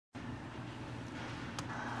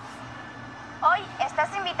Hoy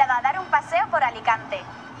estás invitado a dar un paseo por Alicante.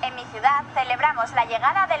 En mi ciudad celebramos la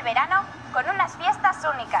llegada del verano con unas fiestas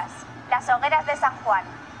únicas, las hogueras de San Juan.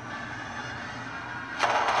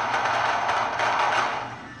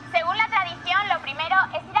 Según la tradición, lo primero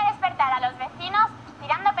es ir a despertar a los vecinos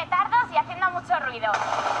tirando petardos y haciendo mucho ruido.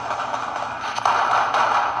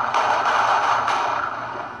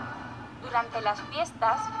 Durante las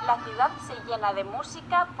fiestas, la ciudad se llena de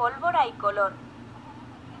música, pólvora y color.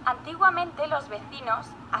 Antiguamente los vecinos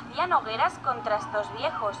hacían hogueras con trastos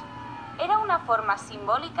viejos. Era una forma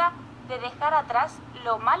simbólica de dejar atrás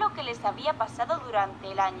lo malo que les había pasado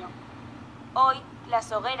durante el año. Hoy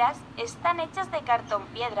las hogueras están hechas de cartón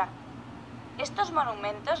piedra. Estos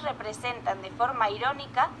monumentos representan de forma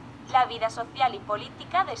irónica la vida social y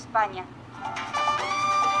política de España.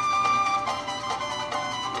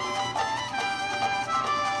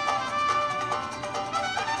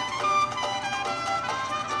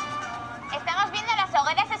 Estamos viendo las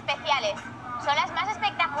hogueras especiales. Son las más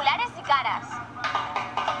espectaculares y caras.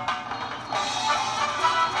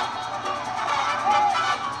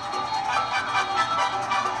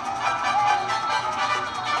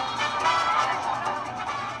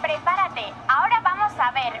 Prepárate, ahora vamos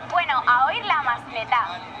a ver, a oír la mascleta.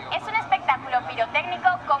 Es un espectáculo pirotécnico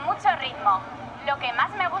con mucho ritmo. Lo que más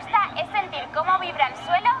me gusta es sentir cómo vibra el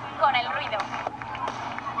suelo con el ruido.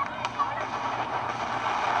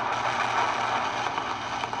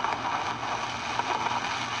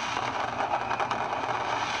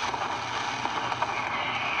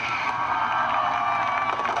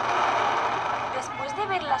 Después de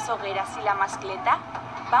ver las hogueras y la mascleta,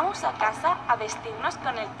 vamos a casa a vestirnos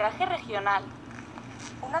con el traje regional.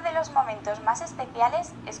 Uno de los momentos más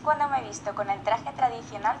especiales es cuando me visto con el traje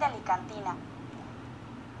tradicional de Alicantina.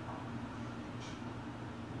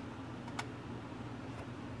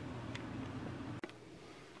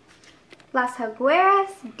 Las hogueras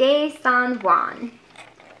de San Juan.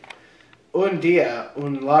 Un día,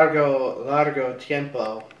 un largo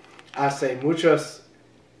tiempo, hace muchos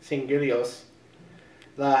siglos,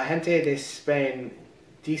 la gente de España,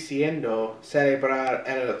 diciendo celebrar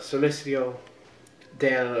el solsticio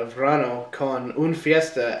del verano con una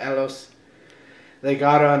fiesta, ellos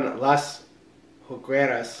llegaron las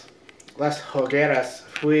hogueras. Las hogueras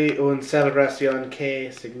fue una celebración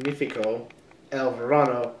que significó el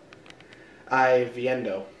verano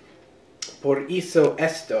viendo. Por eso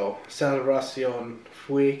esta celebración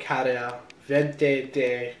fue cada 20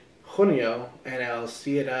 de junio en la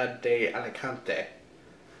ciudad de Alicante.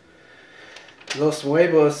 Los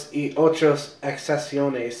huevos y otras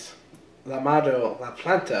excepciones, llamado la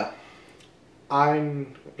planta,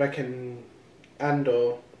 han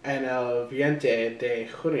reclinado en el 20 de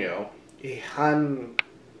junio y han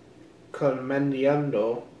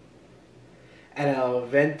culminado en el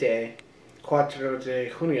 24 de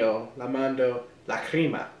junio, llamando la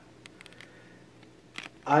crema.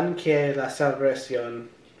 Aunque la celebración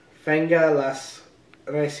venga las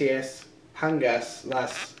recias pangas,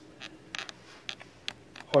 las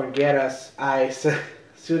hogueras hay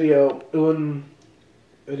suyo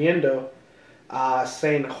uniendo a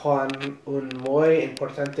San Juan un muy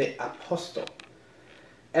importante apóstol.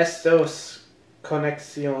 Estas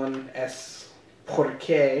conexión es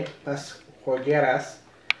porque las hogueras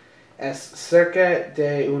es cerca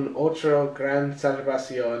de una otra gran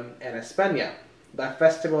celebración en España, la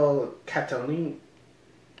Festival Cataluña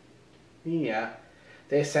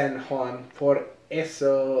de San Juan. Por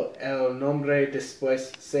eso el nombre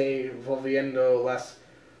después se volviendo las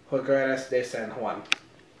hogueras de San Juan.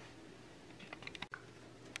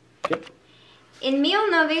 En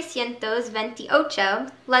 1928,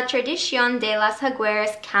 la tradición de las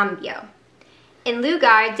hogueras cambió. En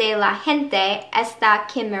lugar de la gente está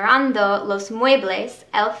quemando los muebles,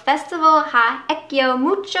 el festival ha hecho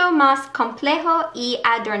mucho más complejo y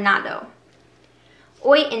adornado.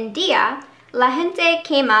 Hoy en día, la gente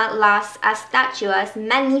quema las estatuas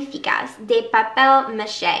magníficas de papel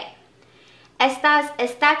maché. Estas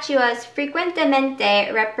estatuas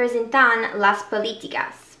frecuentemente representan las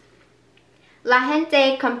políticas. La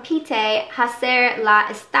gente compite a hacer la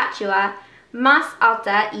estatua más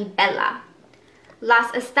alta y bella.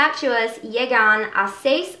 Las estatuas llegan a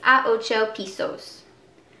 6 a 8 pisos.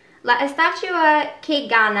 La estatua que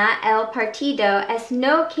gana el partido es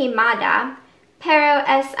no quemada, pero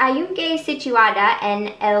es aunque situada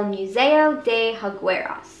en el Museo de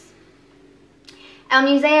Hogueras. El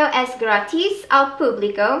museo es gratis al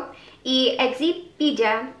público y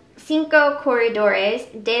exhibe 5 corredores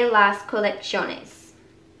de las colecciones.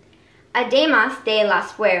 Además de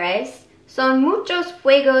las flores, Son muchos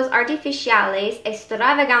fuegos artificiales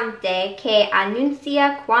extravagantes que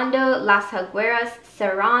anuncia cuando las hogueras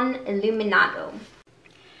serán iluminadas.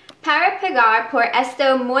 Para pagar por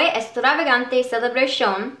esta muy extravagante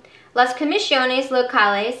celebración, las comisiones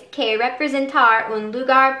locales que representan un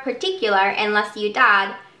lugar particular en la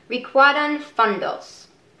ciudad recaudan fondos.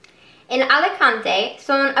 En Alicante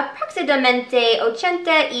son aproximadamente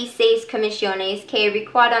 86 comisiones que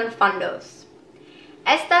recaudan fondos.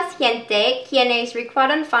 Estas gente quienes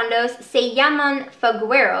recaudan fondos se llaman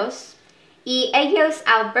fogueros y ellos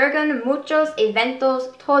albergan muchos eventos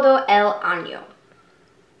todo el año.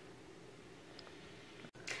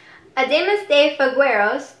 Además de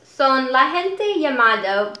fogueros, son la gente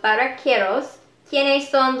llamada barraqueros, quienes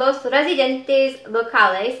son los residentes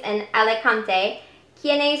locales en Alicante,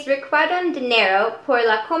 quienes recaudan dinero por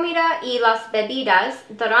la comida y las bebidas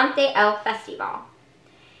durante el festival.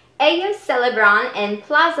 Ellos celebran en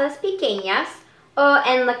plazas pequeñas o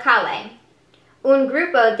en la calle. Un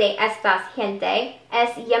grupo de estas gente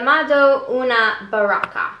es llamado una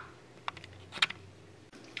barraca.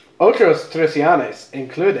 Otras tradiciones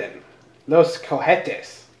incluyen los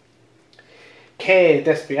cohetes, que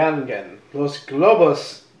despegan, los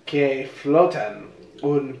globos que flotan,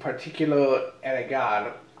 un particular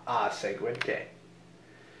lugar a seguinte.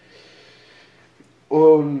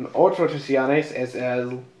 Otra tradición es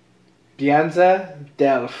el Danza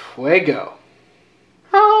del Fuego.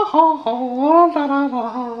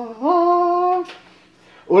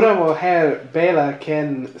 Una mujer bella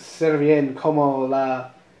quien sirve como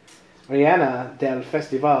la reina del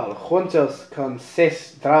festival, juntos con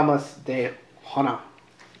 6 dramas de honor.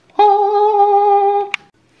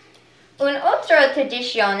 Una otra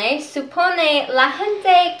tradición supone la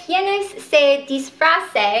gente quienes se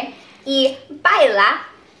disfraza y baila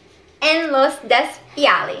en los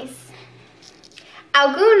desfiles.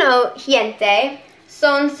 Algunos gente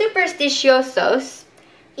son supersticiosos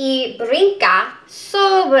y brinca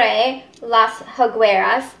sobre las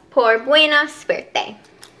hogueras por buena suerte.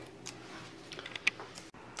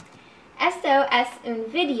 Esto es un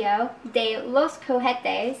video de los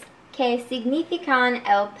cohetes que significan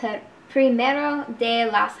el primero de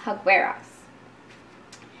las hogueras.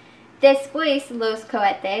 Después los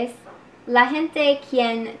cohetes, la gente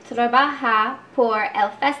quien trabaja por el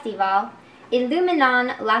festival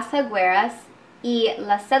iluminan las hogueras y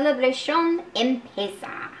la celebración empieza.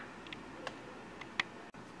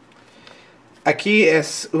 Aquí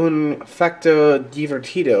es un facto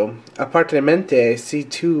divertido. Aparentemente, si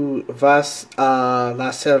tú vas a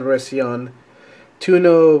la celebración, tú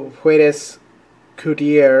no puedes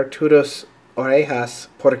cubrir tus orejas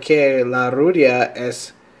porque la ruido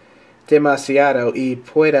es demasiado y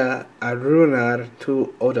puede arruinar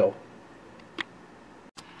tu oído.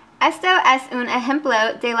 Esto es un ejemplo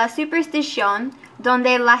de la superstición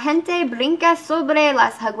donde la gente brinca sobre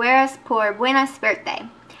las hogueras por buena suerte.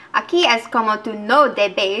 Aquí es como tú no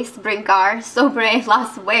debes brincar sobre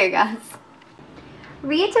las huelgas.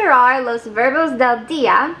 Reiterar los verbos del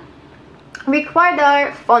día.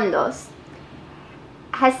 Recaudar fondos.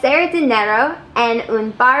 Hacer dinero en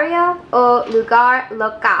un barrio o lugar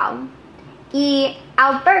local. Y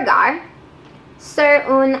albergar. Ser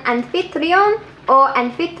un anfitrión o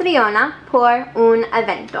anfitriona por un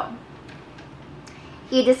evento.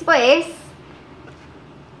 Y después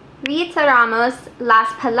reiteramos las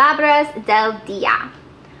palabras del día.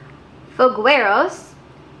 Fogueros,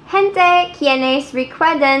 gente quienes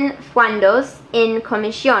recaudan fondos en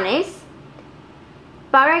comisiones.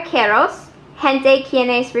 Barraqueros, gente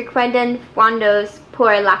quienes recaudan fondos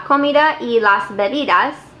por la comida y las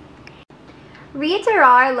bebidas.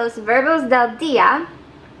 Reiterar los verbos del día.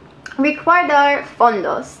 Recaudar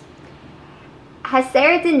fondos.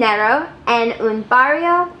 Hacer dinero en un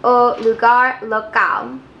barrio o lugar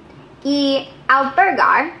local. Y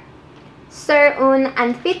albergar. Ser un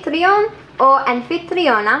anfitrión o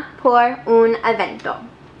anfitriona por un evento.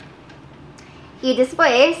 Y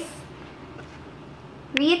después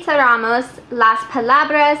reiteramos las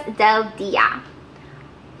palabras del día.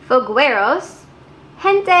 Fogueros,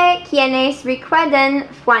 gente quienes recaudan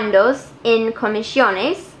fondos en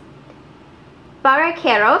comisiones.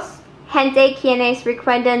 Barraqueros, gente quienes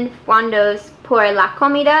recaudan fondos por la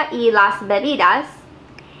comida y las bebidas.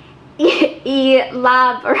 Y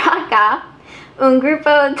la barraca, un grupo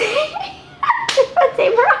de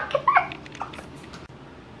barracas.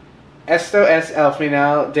 Esto es el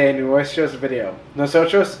final de nuestro video.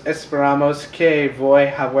 Nosotros esperamos que voy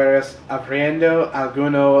a ver aprendiendo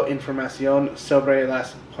alguna información sobre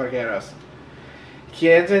las hogueras.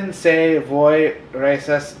 Quédense voy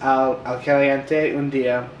rezas al caliente un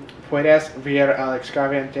día puedes ver al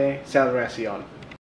excargante celebración.